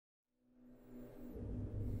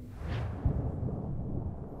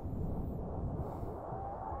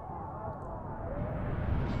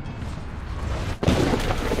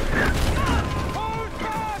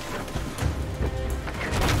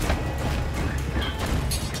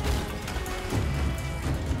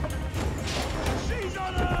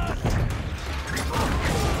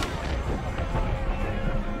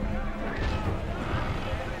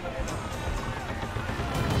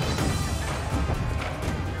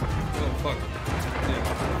fuck.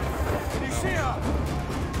 Nicia!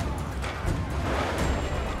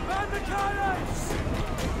 Man the cannons!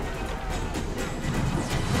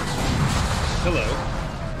 Hello.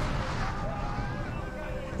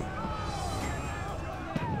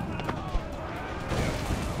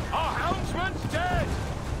 Our helmsman's dead!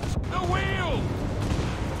 The wheel!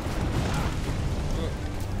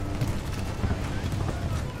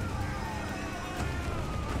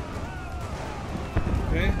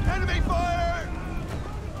 Okay. Enemy fire!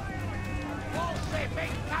 Warship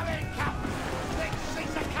incoming, Cap! Six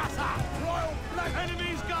Caesar Casa! Royal Flag!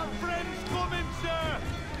 Enemy's got friends coming, sir!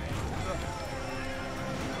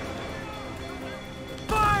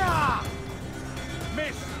 Fire!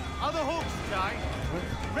 Miss, other hooks, Jay. What?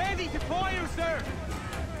 Ready to fire, sir!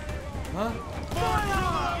 Huh?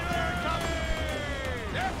 Fire!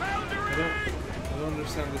 They're I foundering! don't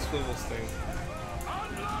understand the swivels thing.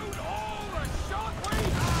 Unload all the shot we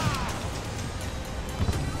have!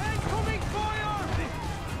 Incoming fire!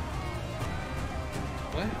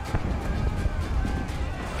 What?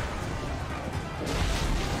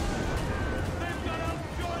 They've got us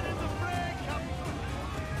joining the fray, Captain!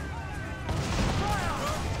 Fire!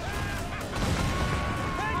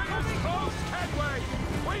 Incoming close headway!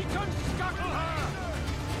 We can scuttle her!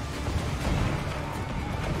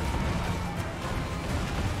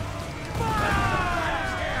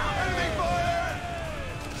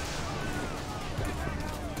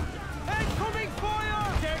 Incoming fire!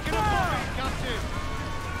 Taking a point, Captain!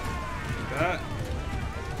 That.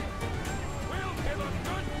 We'll give a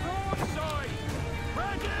good broadside!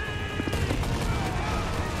 Ready!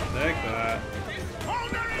 Take that.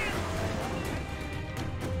 Holding!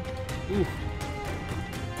 Oof.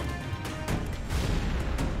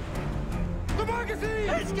 The magazine!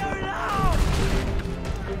 It's going out!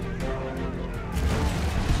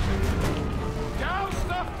 Douse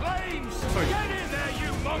the flames! Sorry. Get in there, you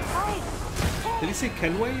mongrel! Did he say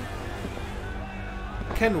Kenway?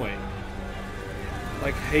 Kenway.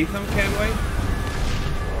 Like Hatham Kenway?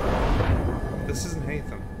 This isn't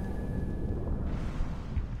Hatham.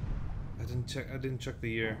 I didn't check the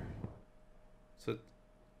year. So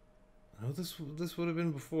I know this would have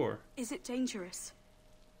been before. Is it dangerous?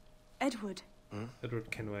 Edward, Edward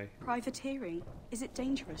Kenway. privateering. Is it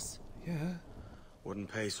dangerous? Yeah.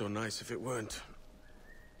 Wouldn't pay so nice if it weren't.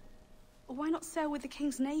 Why not sail with the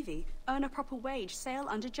King's Navy? Earn a proper wage, sail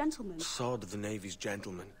under gentlemen. Sod the Navy's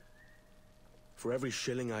gentlemen. For every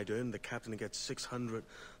shilling I'd earn, the captain gets 600.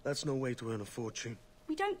 That's no way to earn a fortune.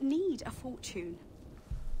 We don't need a fortune.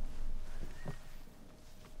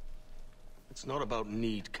 It's not about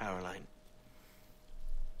need, Caroline.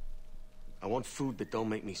 I want food that don't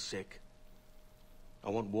make me sick. I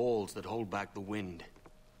want walls that hold back the wind.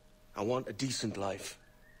 I want a decent life.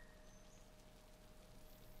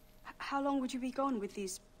 How long would you be gone with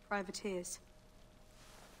these privateers?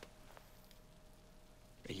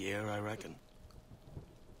 A year, I reckon.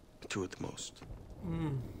 2 at the most.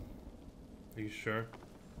 Are you sure?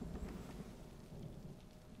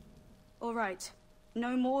 All right.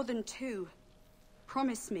 No more than 2.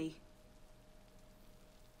 Promise me.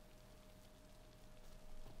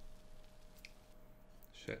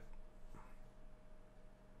 Shit.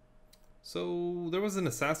 So there was an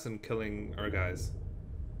assassin killing our guys.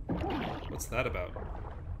 What's that about?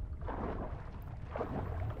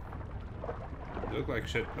 They look like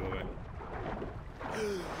shit, by the way.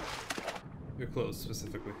 Your clothes,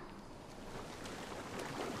 specifically.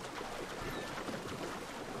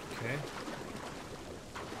 Okay.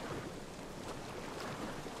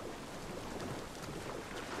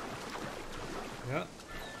 Yeah.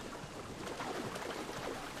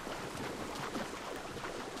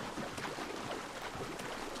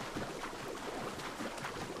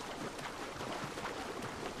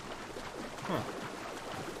 Huh.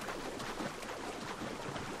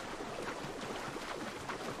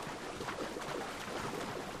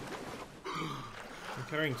 I'm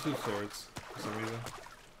carrying 2 swords for some reason.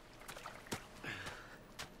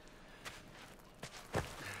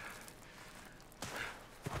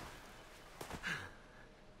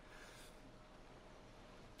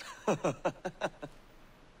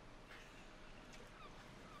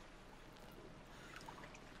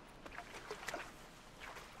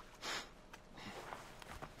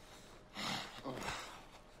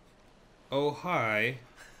 Oh, hi.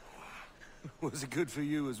 Was it good for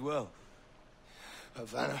you as well?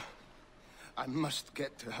 Havana. I must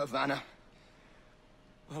get to Havana.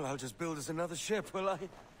 Well, I'll just build us another ship, will I?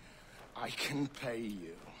 I can pay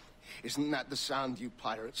you. Isn't that the sound you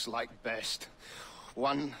pirates like best?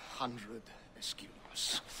 100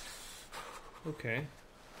 escudos. Okay.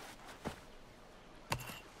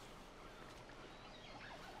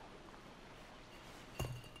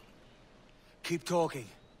 keep talking.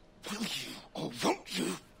 Will you or won't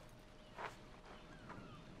you?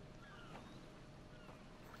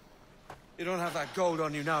 You don't have that gold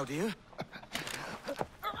on you now, do you?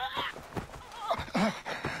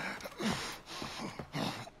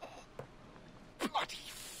 Bloody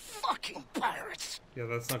fucking pirates! Yeah,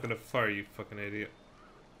 that's not gonna fire, you fucking idiot.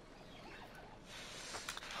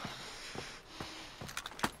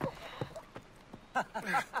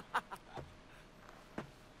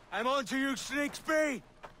 I'm on to you, Sneaksby!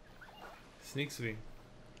 Sneaksby.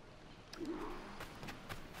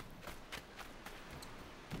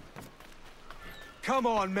 Come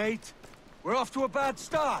on, mate. We're off to a bad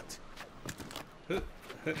start.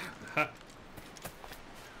 Ha.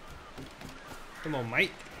 Come on,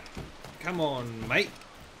 mate. Come on, mate.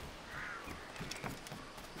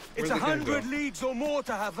 It's Where's the guy 100 go? leagues or more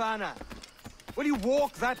to Havana. Will you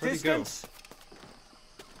walk that Where'd he go? distance?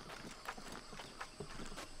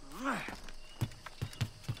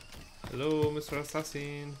 Hello, Mr.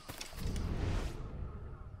 Assassin.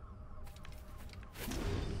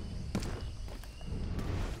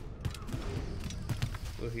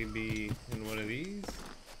 Will he be in one of these?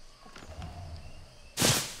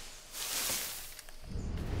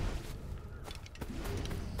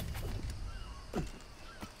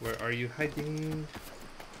 Where are you hiding?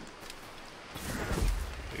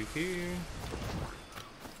 Are you here?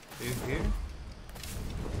 Are you here?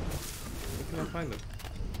 Where can I find them?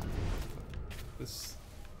 This.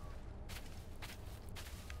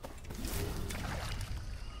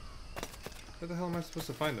 Where the hell am I supposed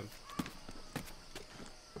to find them?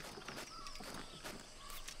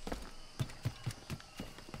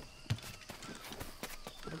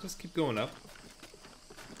 I'll just keep going up.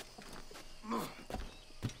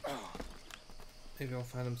 Maybe I'll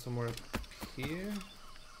find them somewhere up here.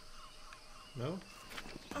 No?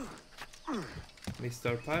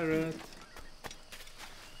 Mr. Pirate.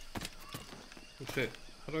 Oh shit.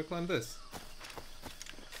 How do I climb this?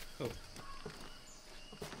 Oh.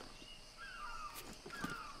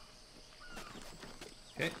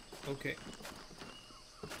 Okay, okay.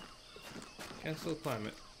 Can still climb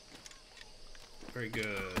it. Very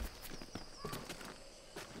good.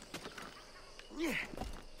 Yeah.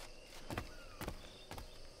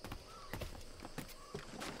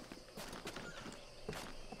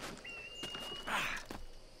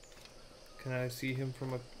 Can I see him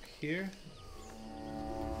from up here?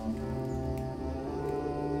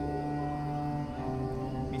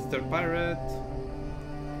 Mr. Pirate!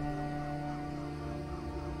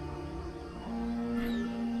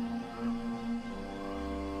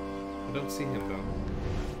 I don't see him though.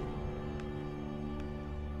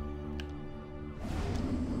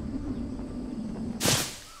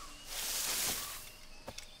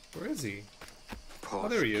 Where is he? Poor Oh,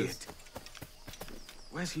 there he is. git.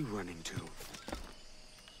 Where's he running to?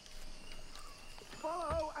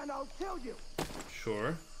 Follow and I'll kill you.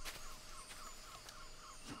 Sure.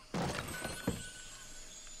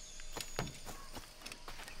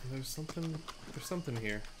 There's something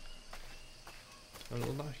here. Oh,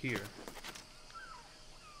 well, not here.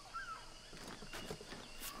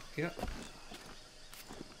 Yeah.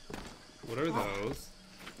 What are those?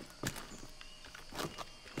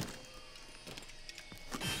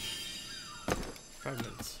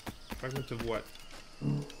 Fragments. Fragment of what?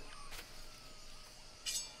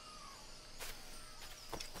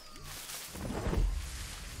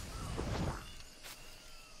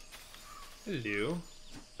 Hello.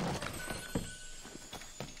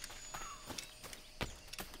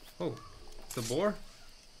 Oh, it's a boar?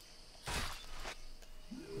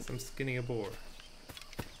 Guess I'm skinning a boar.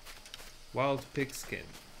 Wild pig skin.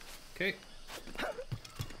 Okay.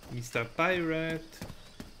 Mr. Pirate.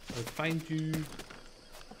 I'll find you.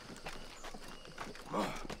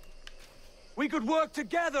 We could work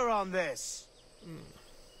together on this.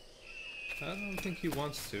 I don't think he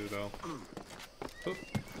wants to, though. Oh,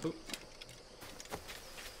 oh.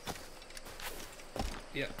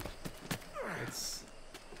 Yeah. Let's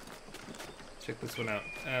check this one out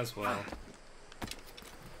as well.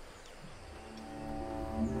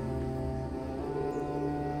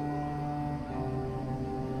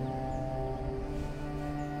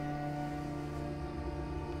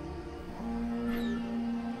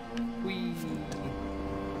 Whee!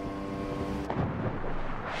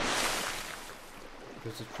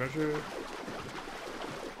 There's a treasure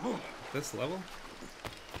at this level?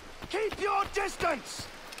 Keep your distance!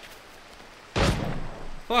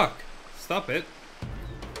 Fuck! Stop it!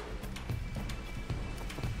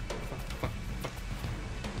 Fuck.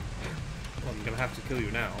 Well, I'm gonna have to kill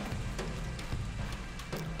you now.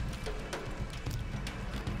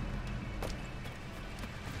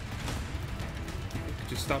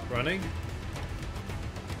 stop running?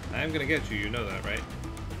 I am gonna get you, you know that, right?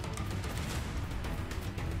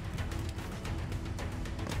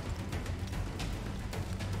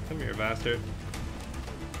 Come here, bastard.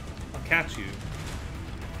 I'll catch you.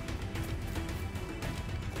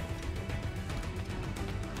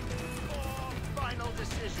 Final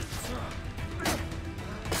decision.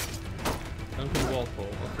 Uncle Walpole,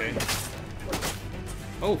 okay.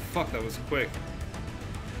 Oh fuck, that was quick.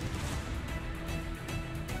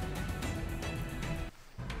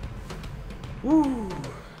 Woo!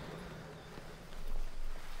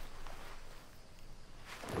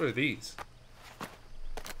 What are these?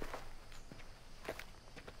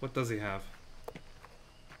 What does he have?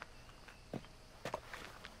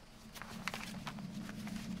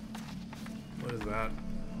 What is that?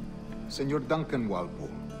 Senor Duncan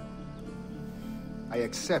Walpole, I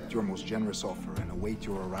accept your most generous offer and await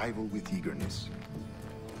your arrival with eagerness.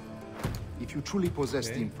 If you truly possess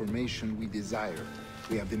the information we desire,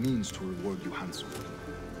 we have the means to reward you handsomely.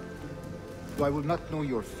 Though I will not know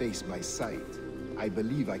your face by sight, I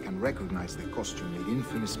believe I can recognize the costume made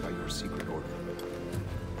infamous by your secret order.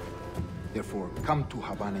 Therefore, come to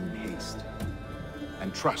Havana in haste,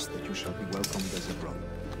 and trust that you shall be welcomed as a brother.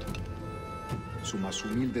 Su más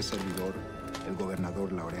humilde servidor, el gobernador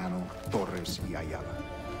Laureano Torres y Ayala.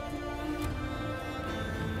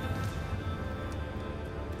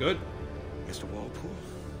 Good. Mr. Walpole,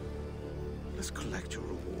 let's collect your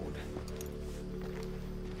reward.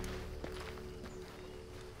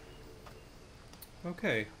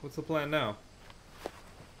 Okay, what's the plan now?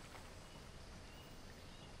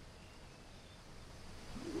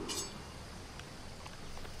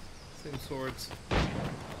 Same swords.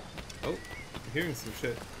 Oh, I'm hearing some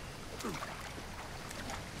shit.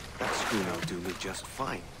 That schooner will do me just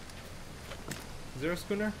fine. Is there a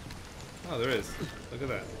schooner? Oh, there is. Look at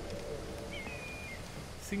that.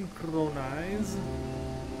 Synchronize.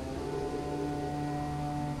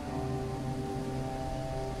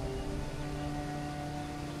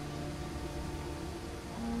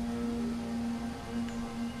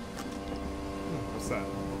 What's that?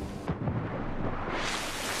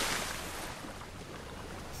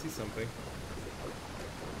 I see something.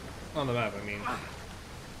 On the map, I mean.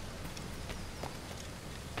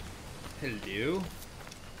 Hello.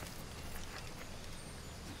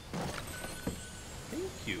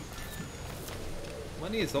 Thank you.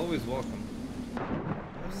 Money is always welcome.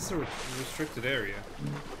 Why is this a restricted area?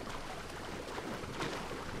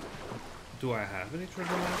 Do I have any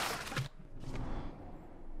treasure maps?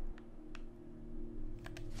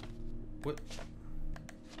 What?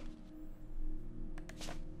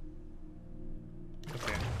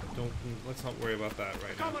 Okay, let's not worry about that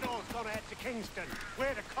right now. Commodore's gonna head to Kingston.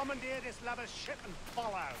 We're to commandeer this lover's ship and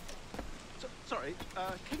fall out. Sorry,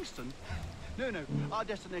 Kingston? No, our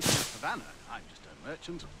destination is Havana. I'm just a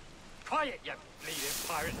merchant. Quiet, you bleeding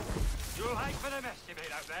pirate. You'll hang for the mess you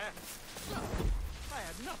made out there. Well, I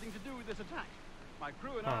had nothing to do with this attack. My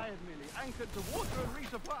crew and I had merely anchored to water and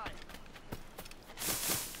resupply.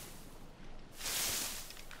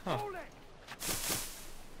 Hold it!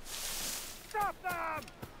 Stop them!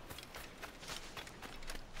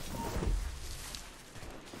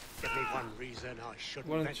 Give me one reason I shouldn't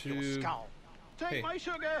Why don't vent your you- skull. Take my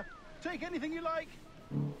sugar. Take anything you like.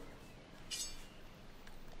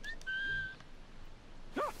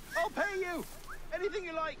 I'll pay you. Anything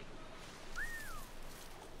you like.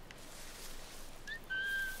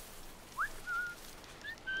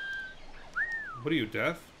 What are you,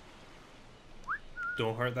 deaf?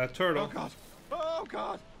 Don't hurt that turtle. Oh God. Oh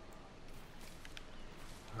God.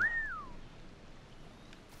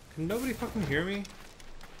 Can nobody fucking hear me?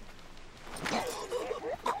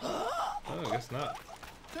 Oh, I guess not.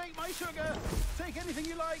 Take my sugar. Take anything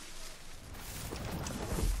you like.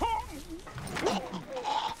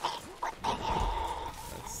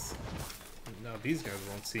 That's... Now these guys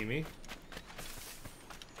won't see me.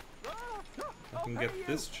 I can get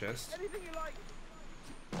this chest. Anything you like.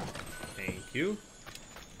 Thank you.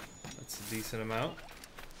 That's a decent amount.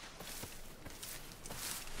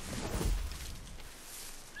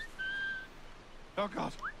 Oh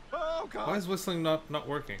God. Oh God. Why is whistling not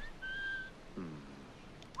working?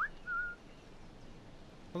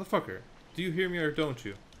 Motherfucker, do you hear me or don't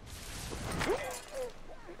you?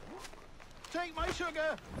 Take my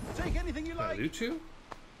sugar. Take anything you like. Loot you?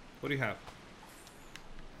 What do you have?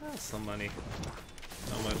 Ah, some money.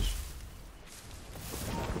 Not much.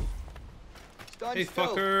 Hey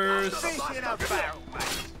fuckers! Fish in a barrel,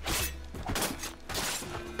 mate.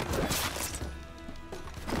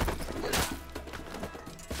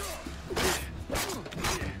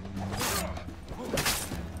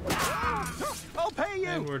 I'll pay you.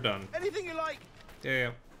 And we're done. Anything you like.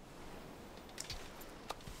 Yeah.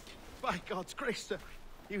 By God's grace, sir,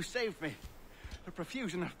 you saved me. A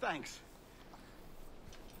profusion of thanks.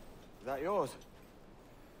 Is that yours?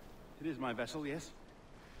 It is my vessel, yes.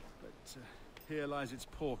 But here lies its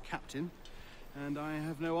poor captain, and I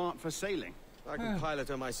have no art for sailing. I can pilot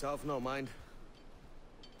her myself, no mind.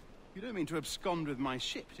 You don't mean to abscond with my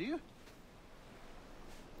ship, do you?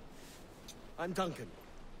 I'm Duncan.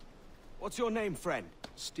 What's your name, friend?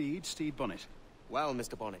 Steed Bonnet. Well,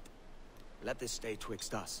 Mr. Bonnet, let this stay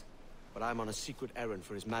twixt us. But I'm on a secret errand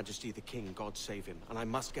for His Majesty the King, God save him, and I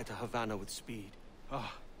must get to Havana with speed.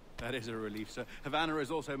 Ah, that is a relief, sir. Havana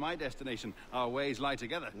is also my destination. Our ways lie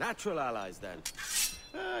together. Natural allies, then.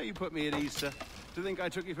 Ah, you put me at ease, sir. To think I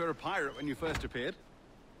took you for a pirate when you first appeared.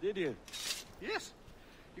 Did you? Yes.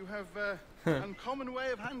 You have an uncommon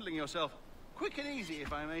way of handling yourself. Quick and easy,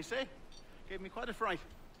 if I may say. Gave me quite a fright.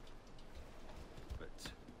 But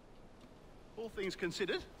all things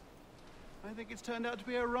considered, I think it's turned out to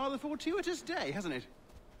be a rather fortuitous day, hasn't it?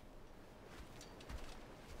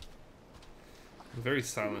 I'm very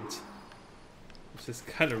silent. It's just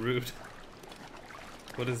kind of rude.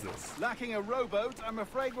 What is this? Lacking a rowboat, I'm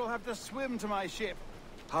afraid we'll have to swim to my ship.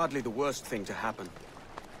 Hardly the worst thing to happen.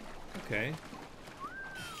 Okay.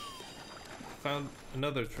 Found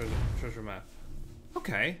another treasure map.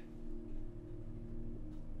 Okay.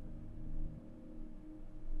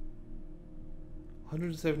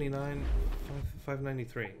 $179,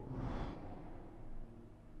 593.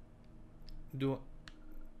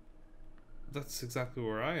 That's exactly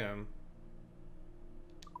where I am.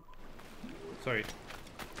 Sorry.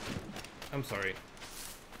 I'm sorry.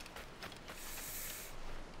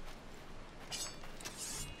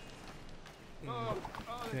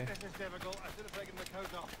 This is difficult. I should have taken the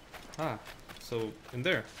coat off. Ah, so in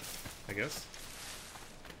there, I guess.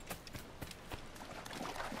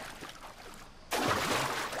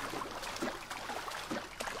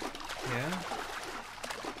 Yeah.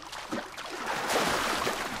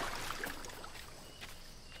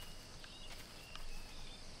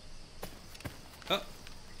 Oh,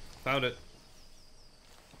 found it.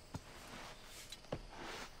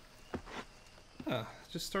 Ah,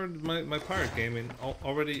 just started my pirate game and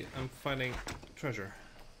already I'm finding treasure.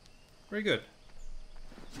 Very good.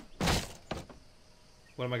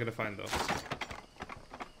 What am I gonna find though?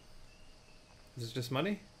 Is it just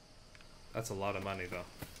money? That's a lot of money though.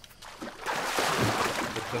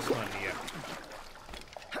 It's just money, yeah.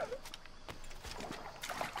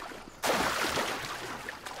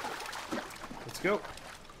 Let's go.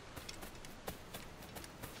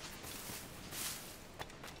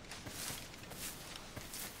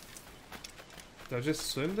 Did I just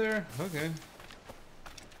swim there? Okay.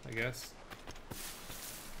 I guess.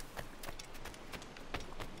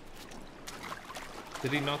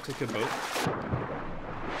 Did he not take a boat?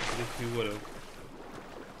 What if he would have?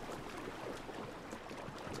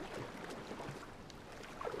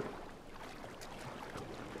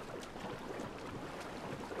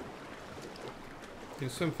 Can you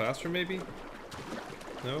swim faster maybe?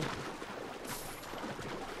 No?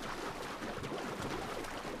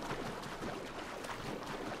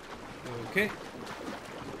 Okay.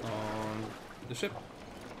 On the ship.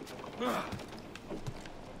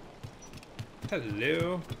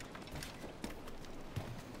 Hello.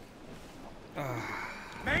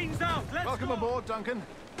 Mains out! Welcome aboard, Duncan.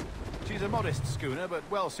 She's a modest schooner, but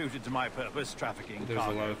well suited to my purpose, trafficking There's a lot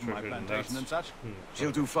cargo of from my treasure in plantation that. and such.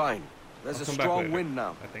 She'll do fine. There's I'll a come back strong later, wind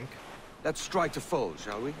now. I think. Let's strike to full,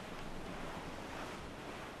 shall we?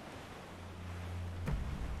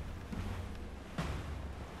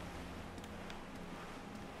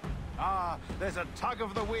 Ah, there's a tug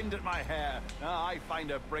of the wind at my hair. Ah, I find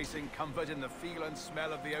a bracing comfort in the feel and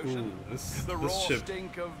smell of the ocean. Ooh, The raw this ship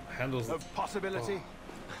stink of handles possibility. like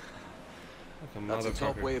a That's a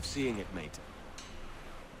top motherfucker. way of seeing it, mate.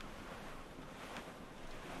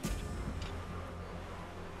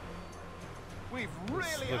 We've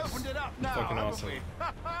really looks opened it up now, fucking haven't awesome. we?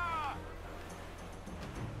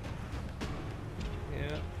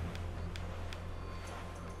 Yeah.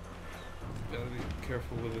 Gotta be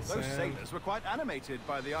careful with the Those sand. sailors were quite animated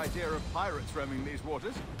by the idea of pirates roaming these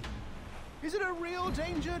waters. Is it a real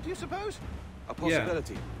danger, do you suppose? A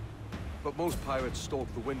possibility. But most pirates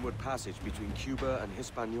stalk the windward passage between Cuba and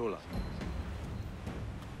Hispaniola.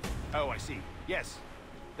 Oh, I see. Yes,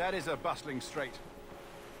 that is a bustling strait.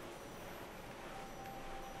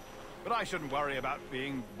 But I shouldn't worry about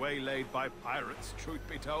being waylaid by pirates, truth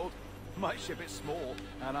be told. My ship is small,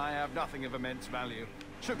 and I have nothing of immense value.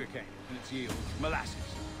 Sugarcane and its yield, molasses,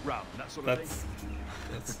 rum, that sort of thing.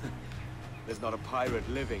 That's There's not a pirate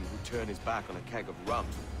living who'd turn his back on a keg of rum.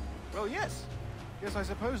 Well, yes. Yes, I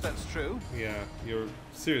suppose that's true. Yeah, you're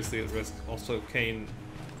seriously at risk. Also, cane,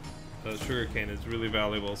 sugar cane is really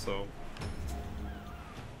valuable, so.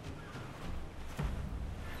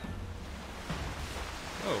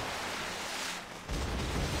 Oh.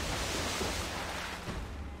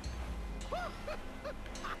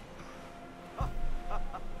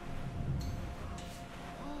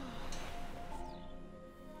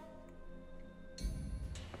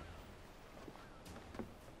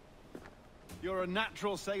 You're a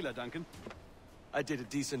natural sailor, Duncan. I did a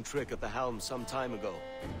decent trick at the helm some time ago.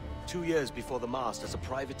 2 years before the mast as a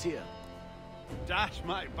privateer. Dash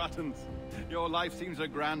my buttons. Your life seems a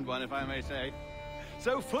grand one, if I may say.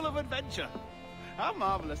 So full of adventure. How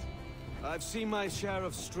marvelous. I've seen my share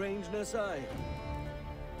of strangeness, aye.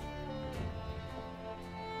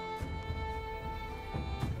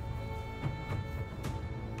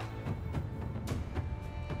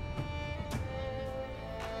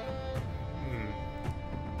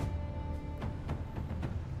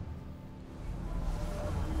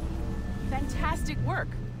 Fantastic work.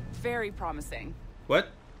 Very promising. What?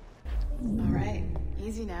 All right,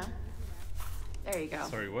 easy now. There you go.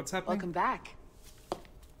 Sorry, what's happening? Welcome back.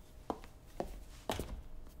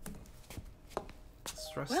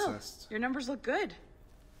 Stress Well, test. your numbers look good.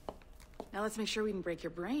 Now let's make sure we can break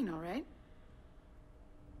your brain, all right?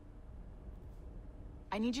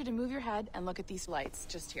 I need you to move your head and look at these lights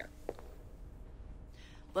just here.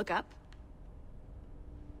 Look up.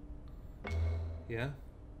 Yeah.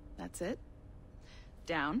 That's it.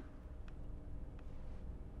 Down.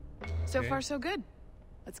 So Okay. far, so good.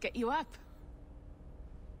 Let's get you up.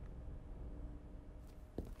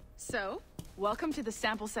 So, welcome to the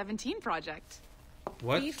Sample 17 project.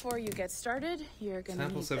 What? Before you get started, you're gonna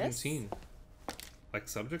Sample need 17. Like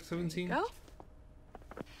subject 17? this. Go.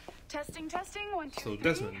 Testing, testing. 1, 2, So 3.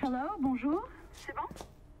 Desmond. Hello, bonjour. C'est bon?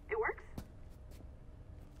 It works?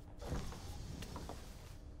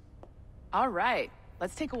 All right.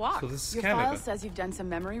 Let's take a walk. So this is Your Canada. file says you've done some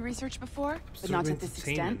memory research before, but not to this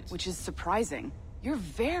extent, entertainment. which is surprising. You're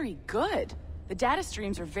very good. The data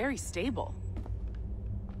streams are very stable.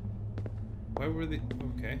 Why were they...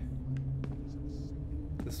 Okay.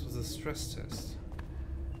 This was a stress test.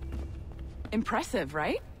 Impressive,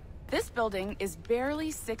 right? This building is barely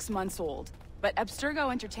 6 months old, but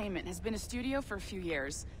Abstergo Entertainment has been a studio for a few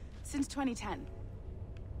years, since 2010.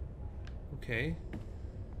 Okay.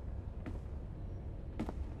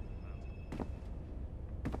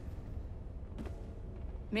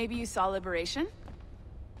 Maybe you saw Liberation?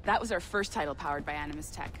 That was our first title powered by Animus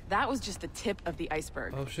Tech. That was just the tip of the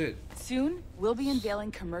iceberg. Oh shit. Soon, we'll be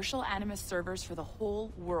unveiling commercial Animus servers for the whole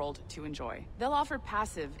world to enjoy. They'll offer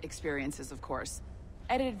passive experiences, of course.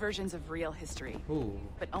 Edited versions of real history. Ooh.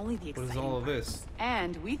 But only the What exciting is all of parts. this?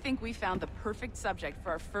 And we think we found the perfect subject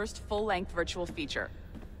for our first full-length virtual feature.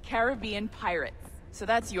 Caribbean Pirates. So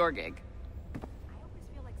that's your gig.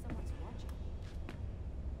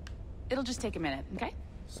 It'll just take a minute, okay?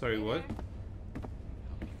 Sorry, what?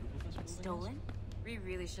 Stolen? We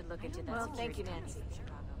really should look into that. Well, thank you, security Nancy. in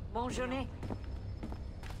Chicago. Bonne journée.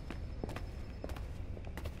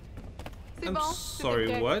 I'm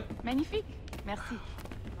sorry, what? Magnifique. Merci.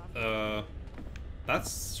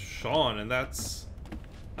 That's Sean, and that's...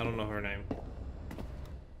 I don't know her name.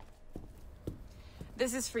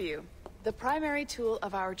 This is for you. The primary tool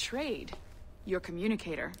of our trade. Your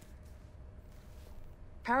communicator.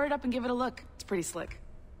 Power it up and give it a look. It's pretty slick.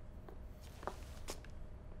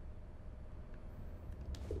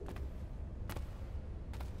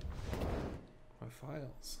 My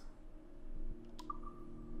files.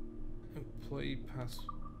 Employee pass...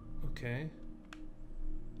 Okay.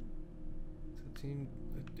 The team...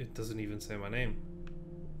 It doesn't even say my name.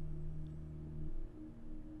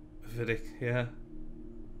 Vidic, yeah.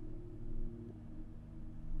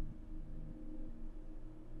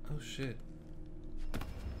 Oh shit.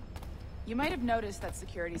 You might have noticed that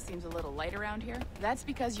security seems a little light around here. That's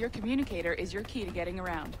because your communicator is your key to getting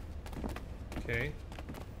around. Okay.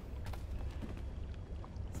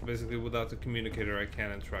 So basically, without the communicator, I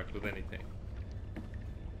can't interact with anything.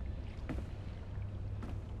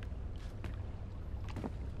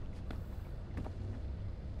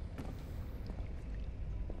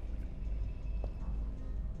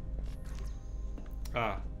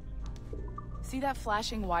 Ah. See that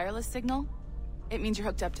flashing wireless signal? It means you're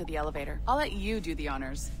hooked up to the elevator. I'll let you do the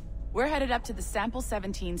honors. We're headed up to the Sample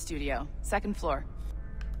 17 studio, 2nd floor.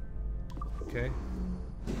 Okay.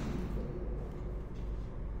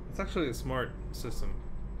 It's actually a smart system.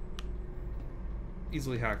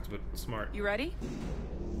 Easily hacked, but smart. You ready?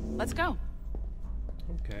 Let's go.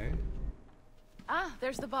 Okay. Ah,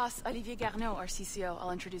 there's the boss, Olivier Garneau, our CCO.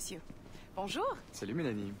 I'll introduce you. Bonjour. Salut,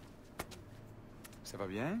 Mélanie. Ça va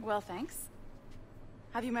bien? Well, thanks.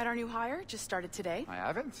 Have you met our new hire? Just started today. I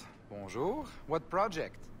haven't. Bonjour. What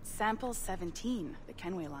project? Sample 17, the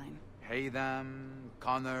Kenway line. Hey them,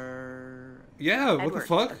 Connor... Yeah, what Edward, the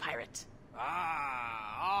fuck? the pirate.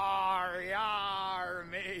 Yar,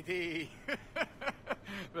 matey.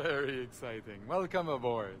 Very exciting. Welcome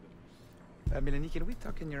aboard. Mélanie, can we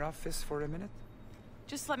talk in your office for a minute?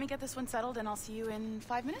 Just let me get this one settled and I'll see you in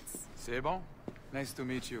 5 minutes. C'est bon. Nice to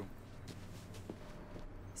meet you.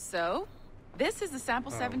 So, this is the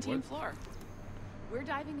Sample 17 what? floor. We're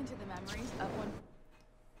diving into the memories of one...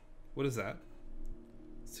 What is that?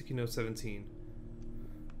 Sticky note 17.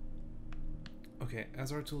 Okay,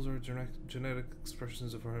 as our tools are genetic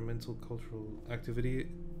expressions of our mental cultural activity,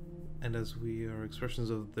 and as we are expressions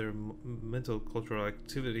of their mental cultural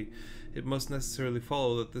activity, it must necessarily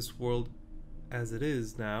follow that this world as it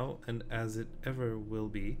is now, and as it ever will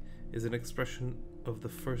be, is an expression of the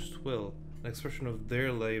first will, an expression of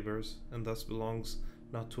their labors, and thus belongs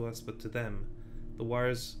not to us but to them. The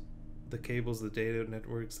wires, the cables, the data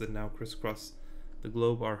networks that now crisscross the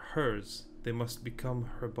globe are hers. They must become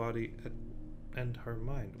her body and her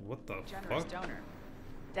mind. What the generous fuck? donor.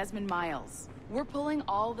 Desmond Miles. We're pulling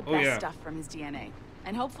all the best stuff from his DNA.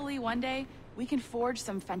 And hopefully one day, we can forge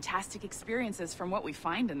some fantastic experiences from what we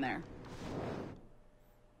find in there.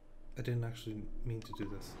 I didn't actually mean to do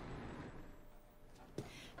this.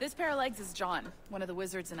 This pair of legs is John, one of the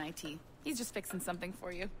wizards in IT. He's just fixing something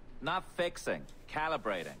for you. Not fixing,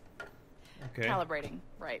 calibrating. Okay. Calibrating,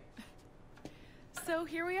 right. So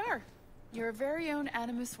here we are. Your very own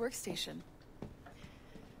Animus workstation.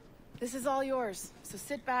 This is all yours, so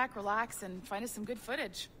sit back, relax, and find us some good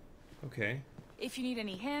footage. Okay. If you need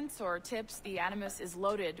any hints or tips, the Animus is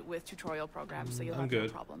loaded with tutorial programs, so you'll I'm have good. no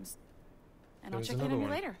problems. And There's I'll check in another on you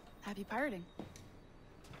one. later. Happy pirating.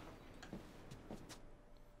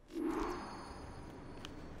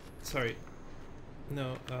 Sorry.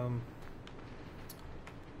 No,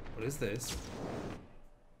 what is this?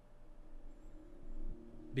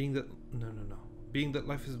 Being that... No. Being that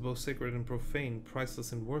life is both sacred and profane,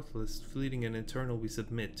 priceless and worthless, fleeting and eternal, we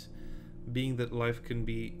submit. Being that life can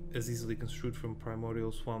be as easily construed from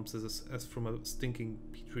primordial swamps as from a stinking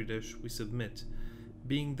petri dish, we submit.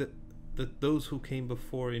 Being that those who came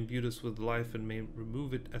before imbued us with life and may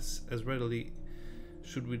remove it as readily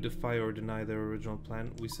should we defy or deny their original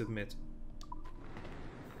plan, we submit.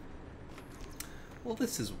 Well,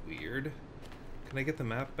 this is weird. Can I get the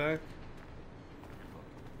map back?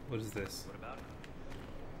 What is this? What about it?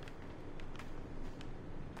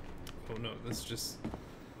 Oh no, this is just...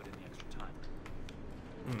 Put in the extra time.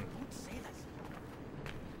 Don't say that.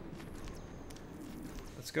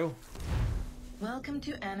 Let's go. Welcome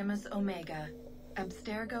to Animus Omega,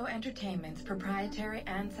 Abstergo Entertainment's proprietary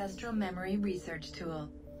ancestral memory research tool.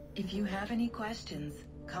 If you have any questions,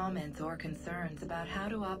 comments, or concerns about how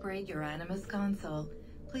to operate your Animus console,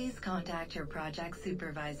 please contact your project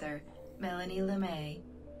supervisor, Melanie LeMay.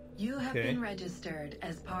 You have been registered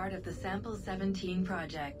as part of the Sample 17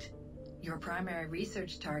 project. Your primary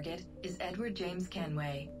research target is Edward James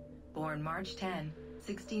Kenway, born March 10,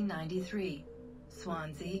 1693,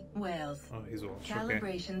 Swansea, Wales. Oh, he's Welsh.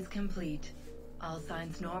 Calibrations complete. All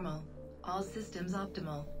signs normal. All systems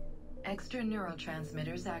optimal. Extra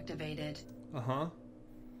neurotransmitters activated. Uh-huh.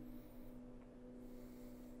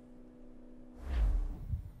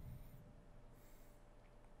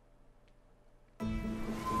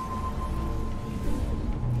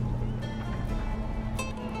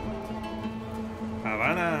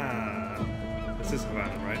 Havana! This is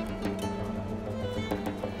Havana, right?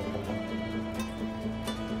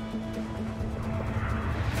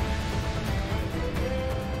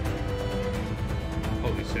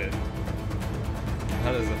 Holy shit.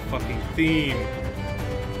 That is a fucking theme.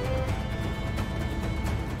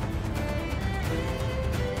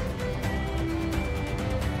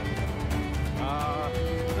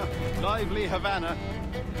 Lively Havana.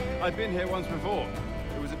 I've been here once before.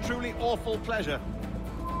 It was a truly awful pleasure.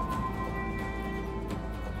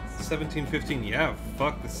 1715, yeah,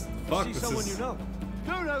 fuck this. Fuck, See this someone is you know?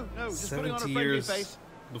 No, just putting on a 70 friendly years face.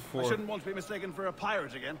 before. I shouldn't want to be mistaken for a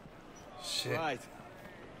pirate again. Shit. Right.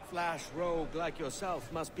 Flash rogue like yourself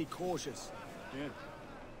must be cautious. Yeah.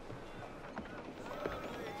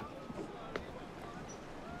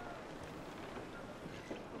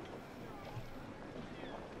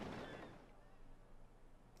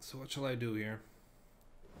 So what shall I do here?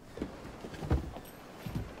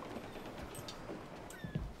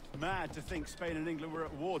 Mad to think Spain and England were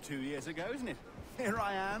at war 2 years ago, isn't it? Here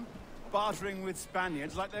I am, bartering with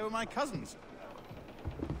Spaniards like they were my cousins.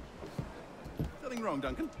 Something wrong,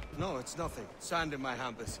 Duncan? No, it's nothing. Sand in my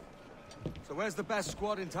hampers. So where's the best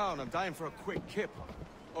squad in town? I'm dying for a quick kip.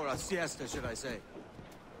 Or a siesta, should I say.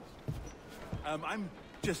 I'm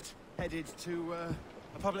just headed to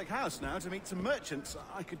a public house now to meet some merchants.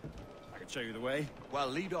 I could show you the way. Well,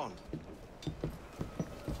 lead on.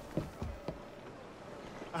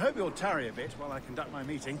 I hope you'll tarry a bit while I conduct my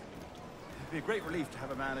meeting. It'd be a great relief to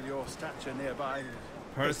have a man of your stature nearby.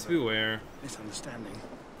 Pirates beware. Misunderstanding.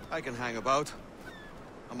 I can hang about.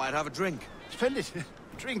 I might have a drink. Splendid.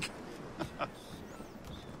 Drink.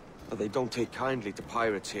 But they don't take kindly to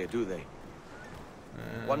pirates here, do they?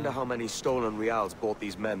 Wonder how many stolen reals bought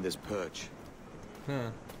these men this perch.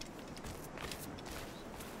 Huh.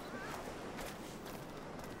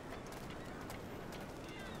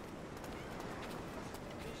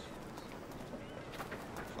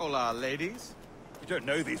 Hola, ladies. You don't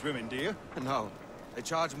know these women, do you? No. They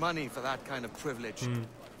charge money for that kind of privilege. A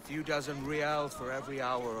few dozen reals for every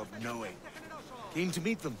hour of knowing. Keen to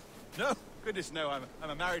meet them? No. Goodness, no. I'm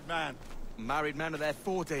a married man. Married men are their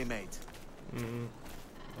forte, mate.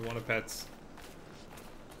 I want a pets.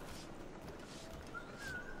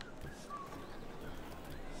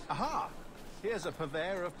 Aha! Here's a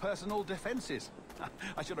purveyor of personal defenses.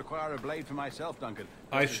 I should acquire a blade for myself, Duncan.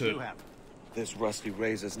 I should. This rusty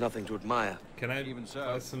razor's nothing to admire. Can I Even so,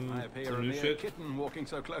 buy some I appear a new mere shit? kitten walking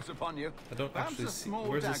so close upon you. I don't Perhaps actually a see. small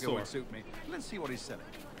Where's the dagger store? would suit me. Let's see what he's selling.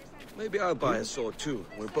 Maybe I'll buy a sword too.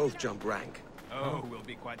 We'll both jump rank. Oh, we'll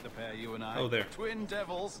be quite the pair, you and I. Oh, there. Twin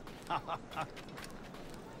devils.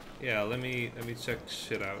 Yeah, let me check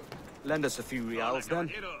shit out. Lend us a few reals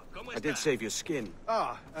then. I did save your skin.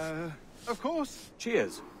 Ah, of course.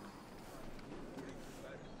 Cheers.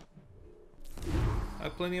 I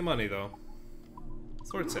have plenty of money though.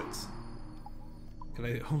 Sword sets. Can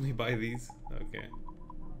I only buy these? Okay.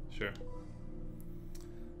 Sure.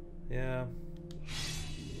 Yeah.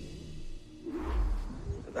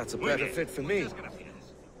 That's a better fit for me.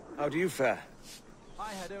 How do you fare?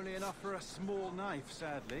 I had only enough for a small knife,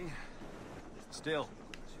 sadly. Still,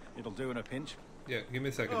 it'll do in a pinch. Yeah, give me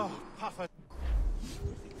a second. Oh, puffer.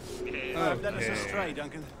 Okay. Led us astray,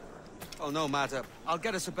 Duncan. Oh, no matter. I'll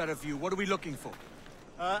get us a better view. What are we looking for?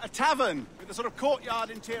 A tavern with a sort of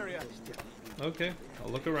courtyard interior. Okay,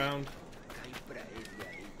 I'll look around.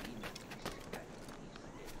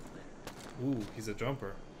 Ooh, he's a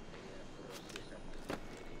jumper.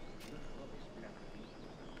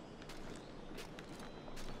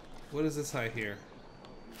 What is this high here?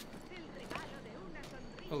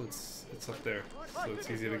 Oh, it's up there, so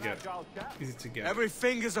it's easy to get. Easy to get. Every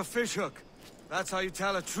finger's a fishhook. That's how you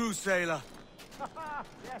tell a true sailor.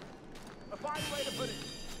 Yes. A fine way to put it.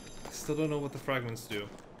 Still don't know what the fragments do.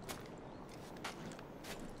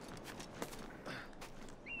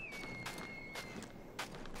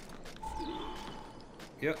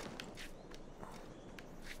 Yep.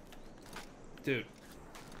 Dude.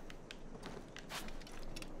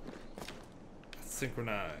 Let's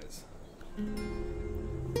synchronize. Ooh.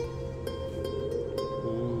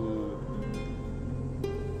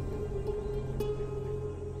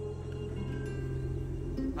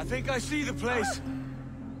 I think I see the place.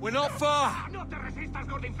 We're not far. No te resistas,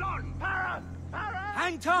 gordinflón! Para! Para!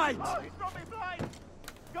 Hang tight. Oh, he's got me blind!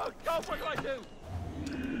 Go! What do I do?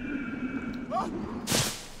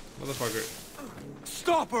 Motherfucker.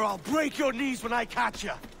 Stop or I'll break your knees when I catch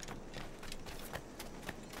you.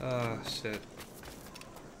 Ah, shit.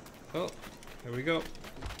 Oh, here we go.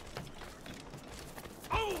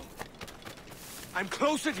 Oh! I'm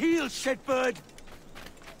close at heel, shitbird.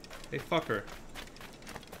 Hey, fucker.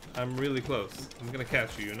 I'm really close. I'm gonna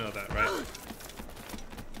catch you, you know that, right?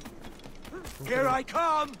 Here I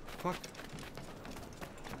come! Fuck.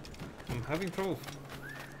 I'm having trouble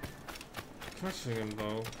catching him,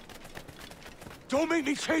 though. Don't make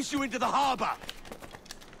me chase you into the harbor!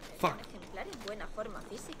 Fuck.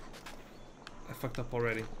 I fucked up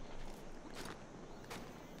already.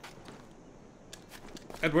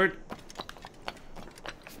 Edward!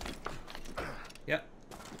 Yeah.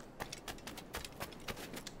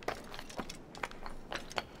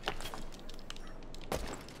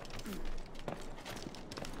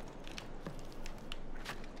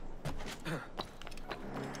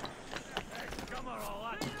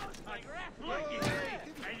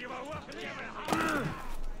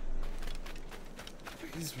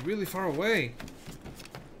 He's really far away.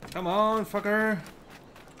 Come on, fucker.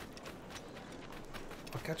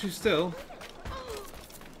 I'll catch you still.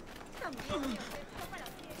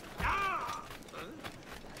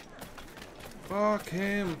 Fuck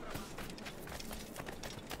him.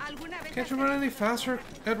 Can't you run any faster,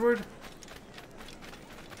 Edward?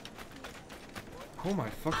 Oh my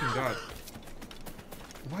fucking god.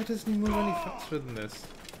 Why doesn't he move any faster than this?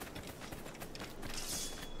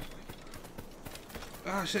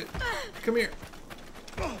 Ah, shit. Come here.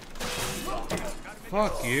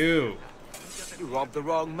 Fuck you. You robbed the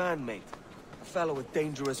wrong man, mate. A fellow with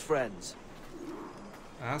dangerous friends.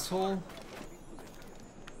 Asshole.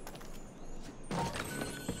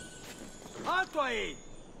 ¡Alto ahí!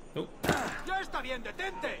 Nope. ¡Ya está bien,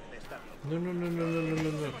 detente! No.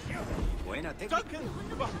 Buena técnica.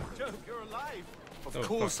 Joke, you're alive. Of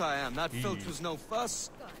course I am. That filch was no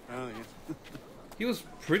fuss. Oh, yes. He was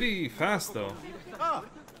pretty fast though. Ah,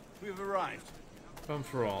 we've arrived. Fun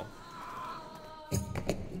for all.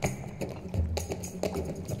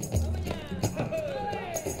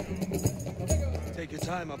 Take your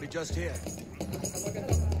time, I'll be just here.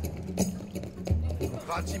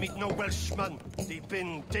 Fancy meeting no Welshman deep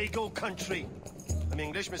in Dago country. I'm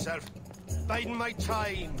English myself. Biding my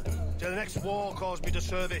time till the next war calls me to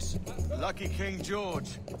service. Lucky King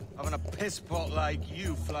George, having a piss pot like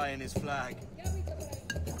you flying his flag.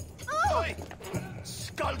 Oi!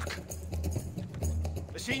 Skulk!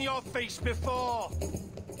 I've seen your face before.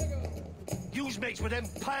 You's mates with them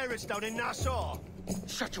pirates down in Nassau.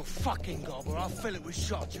 Shut your fucking gob or I'll fill it with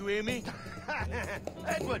shot, you hear me?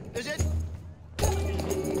 Edward, is it?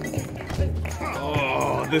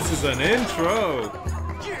 Oh, this is an intro.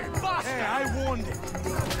 You bastard! Hey, I warned him.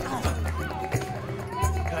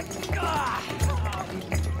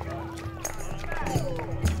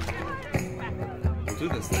 We'll do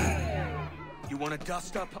this then. You want a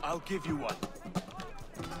dust up? I'll give you one.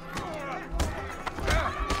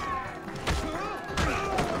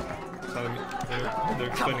 They're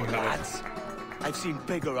explaining how lads. I've seen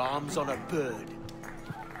bigger arms on a bird.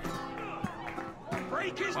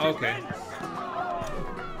 Okay.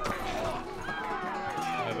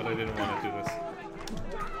 Yeah, but I didn't want to do this.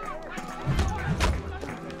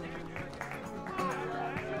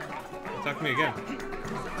 Attack me again.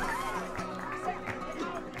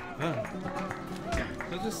 Huh.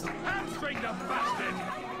 I just... Hamstring the bastard!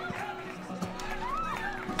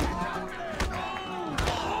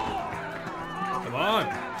 Come on!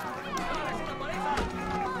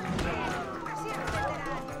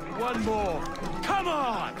 One more. Come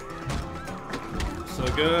on! So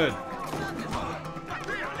good.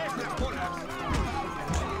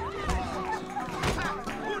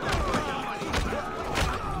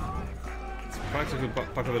 It's practically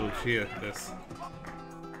Paco de Lucia, this.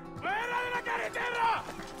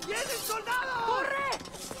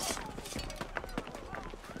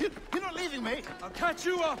 You're not leaving me. I'll catch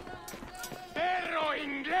you up. Perro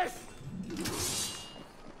inglés!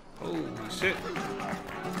 Holy shit.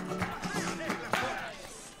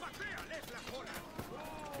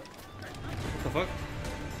 What the fuck?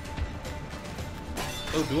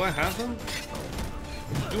 Oh, do I have them?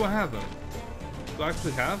 Do I have them? Do I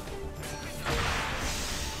actually have?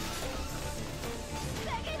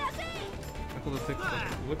 Tackle the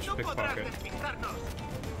pickpocket. Which pickpocket?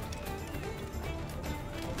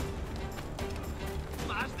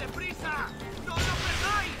 ¡Más deprisa! ¡No lo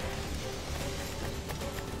perdáis!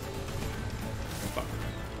 Fuck.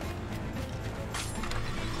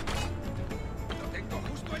 ¡Lo tengo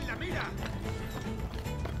justo en la mira!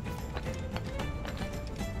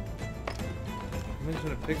 I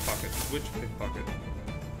mentioned a pickpocket. Which pickpocket?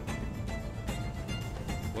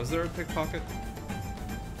 Was there a pickpocket?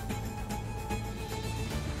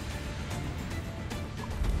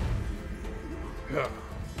 Yeah.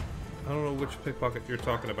 I don't know which pickpocket you're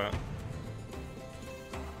talking about.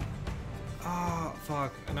 Ah,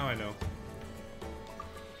 fuck. Now I know.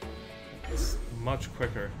 It's much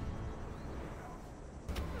quicker.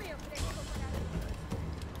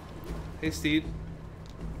 Hey, Steed.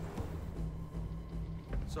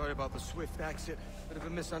 Sorry about the swift exit. Bit of a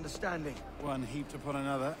misunderstanding. One heaped upon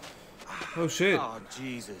another. Oh, shit. Oh,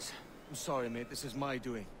 Jesus. I'm sorry, mate. This is my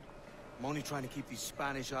doing. I'm only trying to keep these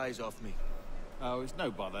Spanish eyes off me. Oh, it's no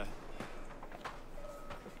bother.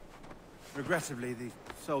 Regrettably, the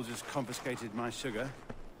soldiers confiscated my sugar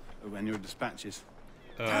when your dispatches.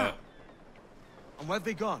 And where've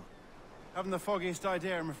they gone? Haven't the foggiest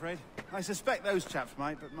idea, I'm afraid. I suspect those chaps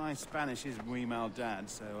might, but my Spanish is muy mal dad,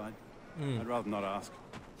 so I'd rather not ask.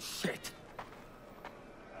 Shit.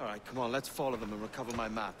 All right, come on, let's follow them and recover my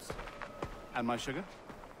maps. And my sugar?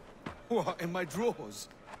 What, in my drawers?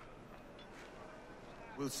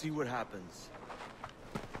 We'll see what happens.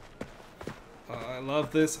 I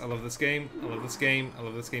love this. I love this game. I love this game. I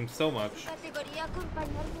love this game so much.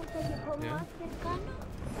 Yeah.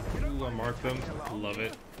 Ooh, I marked them. Love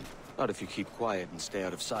it. Not if you keep quiet and stay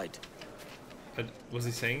out of sight. Was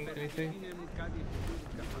he saying anything?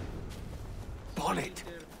 Bonnet!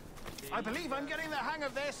 I believe I'm getting the hang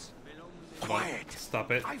of this. Quiet.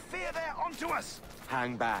 Stop it. I fear they're onto us.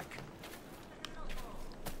 Hang back.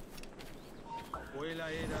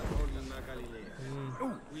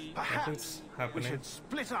 Perhaps Nothing's we happening. should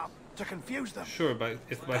split up to confuse them. Sure, but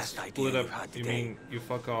if by Best split idea up you've had you today. mean you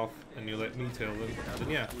fuck off and you let me tail them, then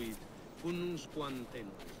yeah. There's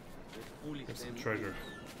some treasure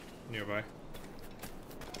nearby.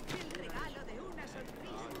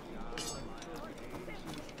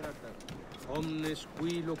 Omnes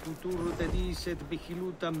qui locutur te dicet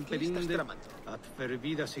vigilutam perinde at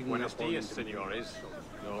fervida signa. Buenos dias, senores.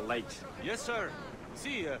 You're late. Yes, sir.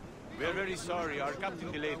 See, we are very sorry. Our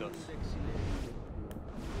captain delayed us.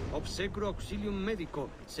 Obsecro auxilium medico,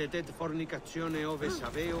 sed et fornicatione ove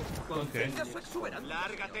saveo. Okay.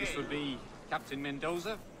 This would be Captain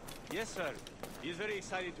Mendoza? Yes, sir. He is very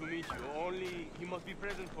excited to meet you. Only he must be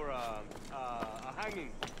present for a hanging,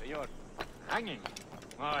 senor. Hanging?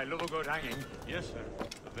 Oh, I love a good hanging. Yes, sir.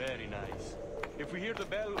 Very nice. If we hear the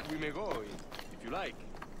bell, we may go, if you like.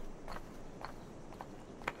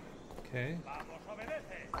 Okay.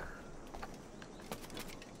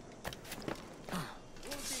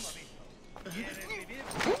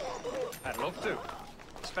 I'd love to.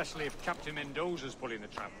 Especially if Captain Mendoza's pulling the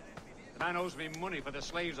trap. The man owes me money for the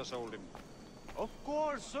slaves I sold him. Of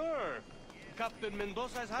course, sir. Captain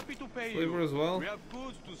Mendoza is happy to pay Flavor you. as well? We have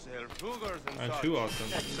goods to sell, sugars and Aren't such. you awesome?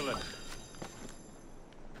 Excellent.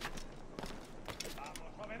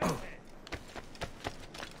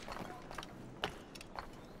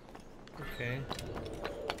 Okay.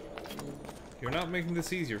 You're not making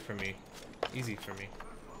this easier for me. Easy for me.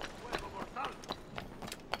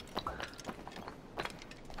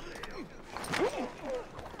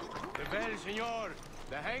 The bell, senor.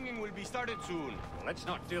 The hanging will be started soon. Well, let's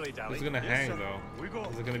not dilly-dally. Who's gonna Yes, hang sir. though? We go.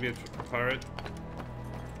 Is it gonna be a pirate?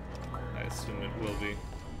 I assume it will be.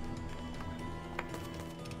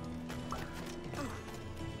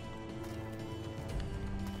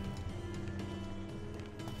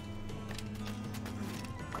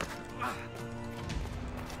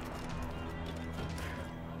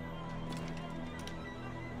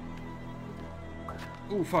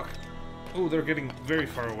 Ooh, fuck. Ooh, they're getting very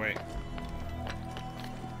far away.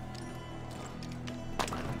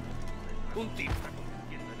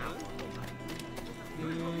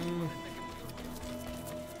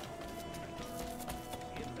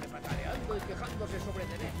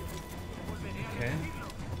 Okay.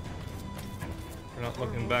 We're not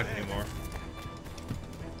looking back anymore.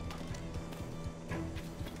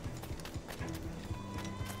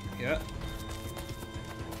 Yeah.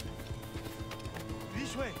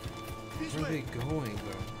 This way. This Where are way. they going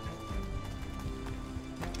though?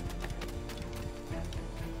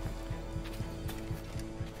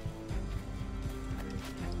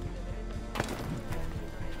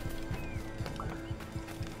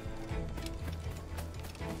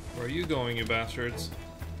 Where are you going, you bastards?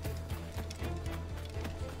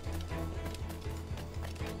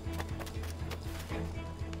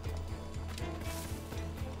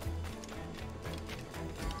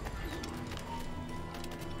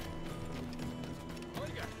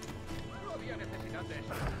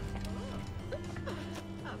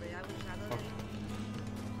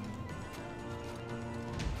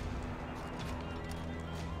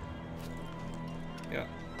 Yeah.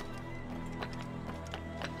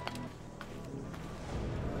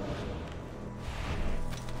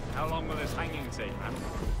 How long will this hanging take, man?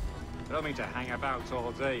 I don't mean to hang about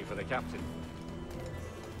all day for the captain.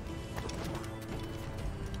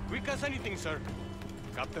 Quick as anything, sir.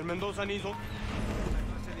 Captain Mendoza needs all.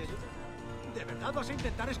 ¿De verdad vas a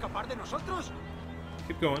intentar escapar de nosotros?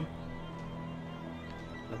 Keep going.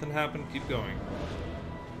 Nothing happened, keep going.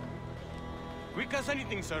 Quick as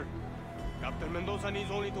anything, sir. Captain Mendoza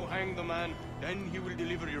needs only to hang the man, then he will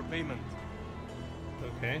deliver your payment.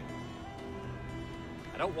 Okay.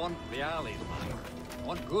 I don't want reales, man. I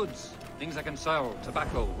want goods. Things I can sell.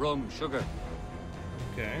 Tobacco, rum, sugar.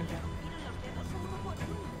 Okay.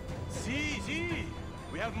 See.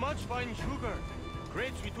 We have much fine sugar.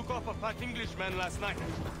 Grapes we took off a fat Englishman last night.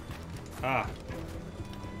 Ah.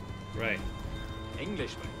 Right.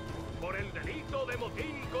 Englishman. Por el delito de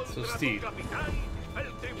motín So contra tu Steve. capitán,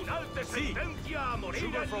 el tribunal te Sí. sentencia a morir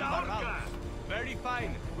Sugar en from la horca. Barbados. Very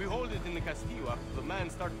fine. We hold it in the Castillo after the man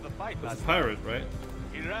started the fight That's last a pirate, right?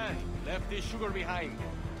 night. He ran, left his sugar behind.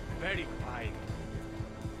 Very fine.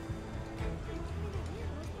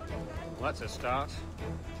 Well, that's a start.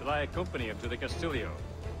 Shall I accompany him to the Castillo?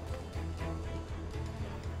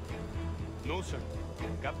 No, sir.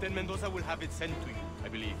 Captain Mendoza will have it sent to you, I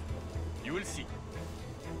believe. You will see.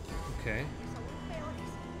 Okay.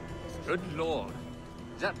 Good lord.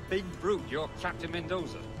 That big brute, your Captain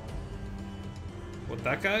Mendoza. What,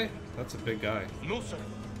 that guy? That's a big guy. No, sir.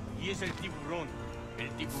 He is El Tiburón. El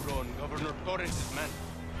Tiburón, Governor Torres' man.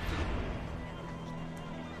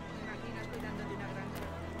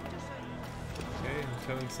 Okay, I'm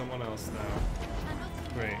killing someone else now.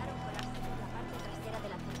 Great.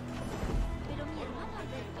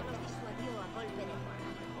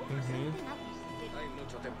 Hay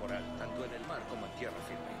mucho temporal, tanto en el mar como en tierra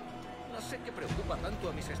firme. No sé qué preocupa tanto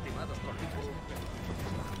a mis estimados colegas.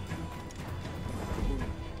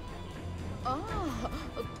 ¡Ah!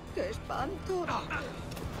 ¡Qué espanto!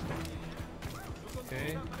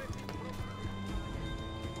 Okay.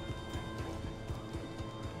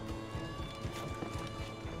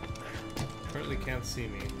 Currently can't see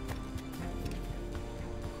me.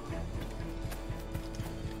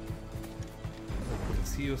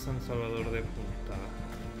 Castillo San Salvador de Punta.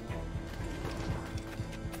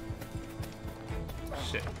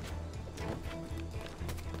 Shit.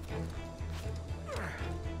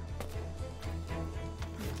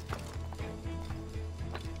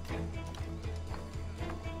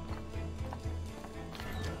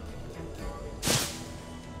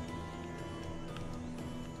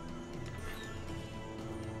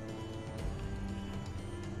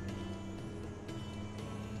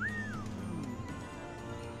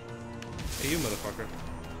 Hey, you motherfucker.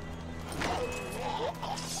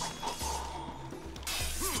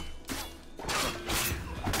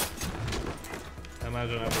 I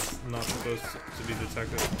imagine I was not supposed to be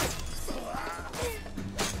detected.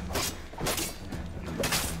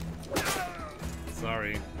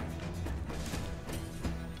 Sorry.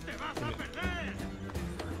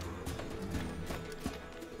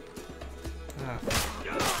 Ah.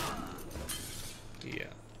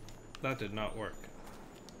 Yeah, that did not work.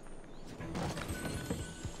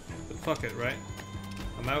 But fuck it, right?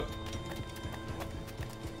 I'm out.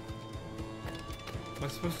 Am I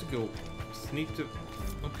supposed to go sneak to...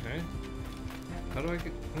 Okay. How do I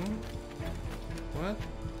get... What?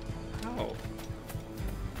 How?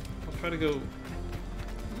 I'll try to go...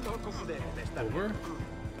 over?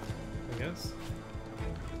 I guess?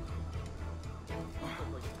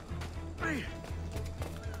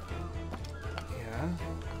 Yeah.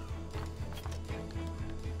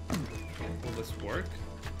 Will this work?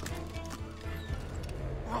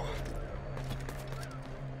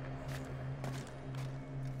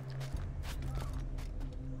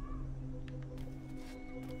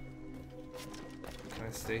 Can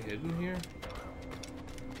I stay hidden here?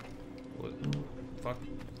 What? Fuck.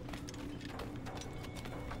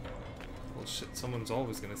 Well shit, someone's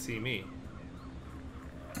always gonna see me.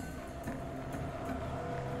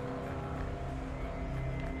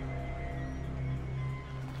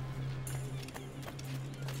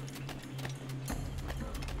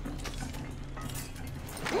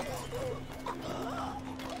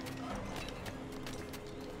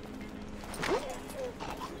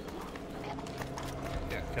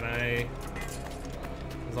 Can I,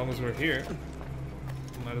 as long as we're here,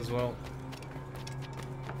 might as well.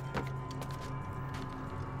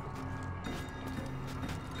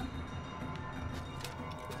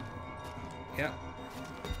 Yeah.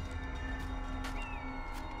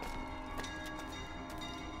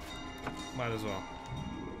 Might as well.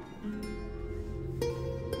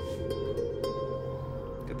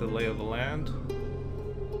 Get the lay of the land.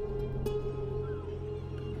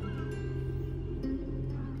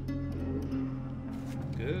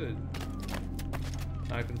 Good.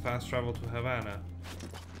 I can fast travel to Havana.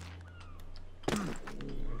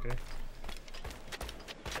 Okay.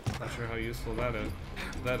 Not sure how useful that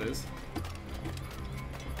is.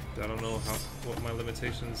 I don't know what my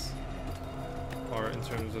limitations are in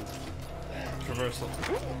terms of traversal.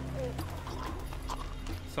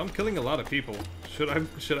 So I'm killing a lot of people.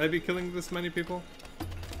 Should I be killing this many people?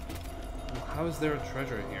 How is there a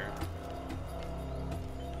treasure here?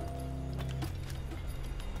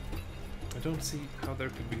 I don't see how there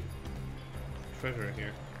could be treasure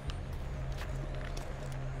here.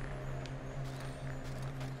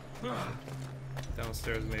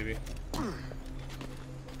 Downstairs, maybe.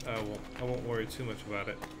 I won't worry too much about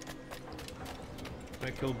it. Can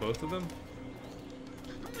I kill both of them?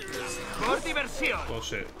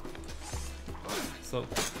 Bullshit.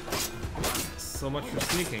 So much for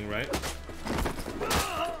sneaking, right?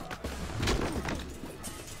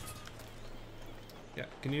 Yeah,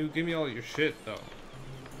 can you give me all your shit, though?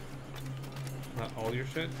 Not all your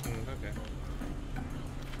shit? Okay.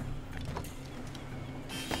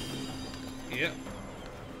 Yep.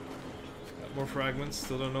 Got more fragments,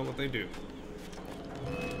 still don't know what they do.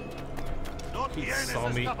 He saw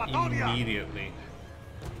me immediately.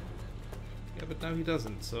 Yeah, but now he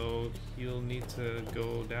doesn't, so he'll need to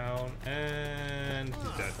go down, and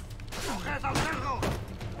he's dead.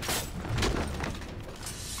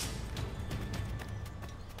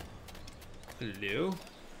 Hello?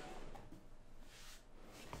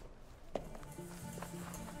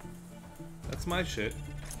 That's my shit.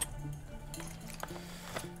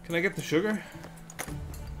 Can I get the sugar?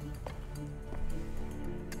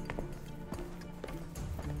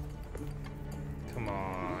 Come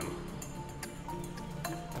on.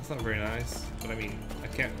 That's not very nice, but I mean, I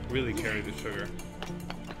can't really carry the sugar.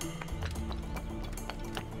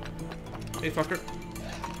 Hey, fucker.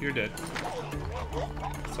 You're dead.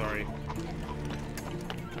 Sorry.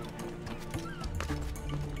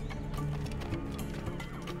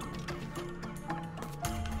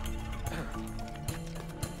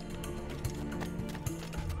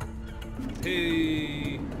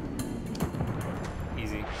 Hey!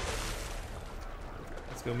 Easy.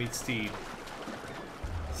 Let's go meet Steed.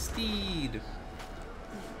 Steed!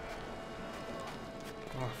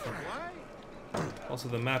 Oh, fuck. Also,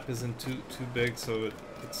 the map isn't too big, so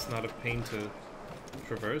it's not a pain to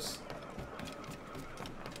traverse.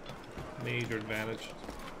 Major advantage.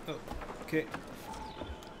 Oh, okay.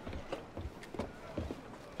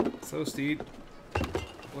 So, Steed,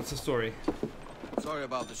 what's the story? Sorry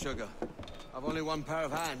about the sugar. I've only one pair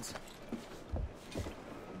of hands.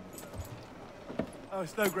 Oh,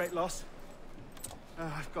 it's no great loss.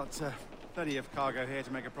 I've got plenty of cargo here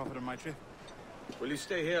to make a profit on my trip. Will you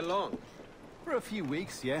stay here long? For a few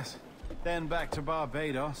weeks, yes. Then back to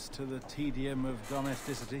Barbados, to the tedium of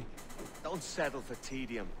domesticity. Don't settle for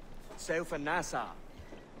tedium. Sail for Nassau.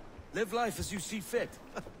 Live life as you see fit.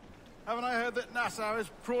 Haven't I heard that Nassau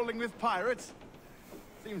is crawling with pirates?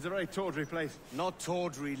 Seems a very tawdry place. Not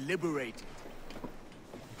tawdry, liberated.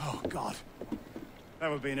 Oh, God. That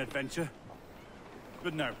would be an adventure.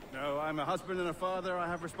 But no, I'm a husband and a father. I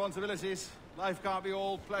have responsibilities. Life can't be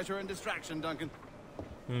all pleasure and distraction, Duncan.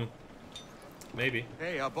 Maybe.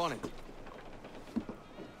 Hey, our bonnet.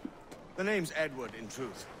 The name's Edward, in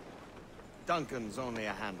truth. Duncan's only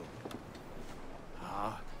a handle.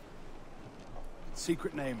 Ah.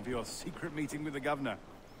 Secret name for your secret meeting with the governor.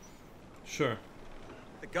 Sure.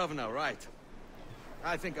 The governor, right.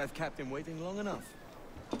 I think I've kept him waiting long enough.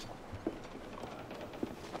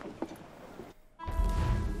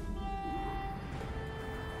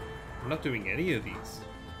 I'm not doing any of these.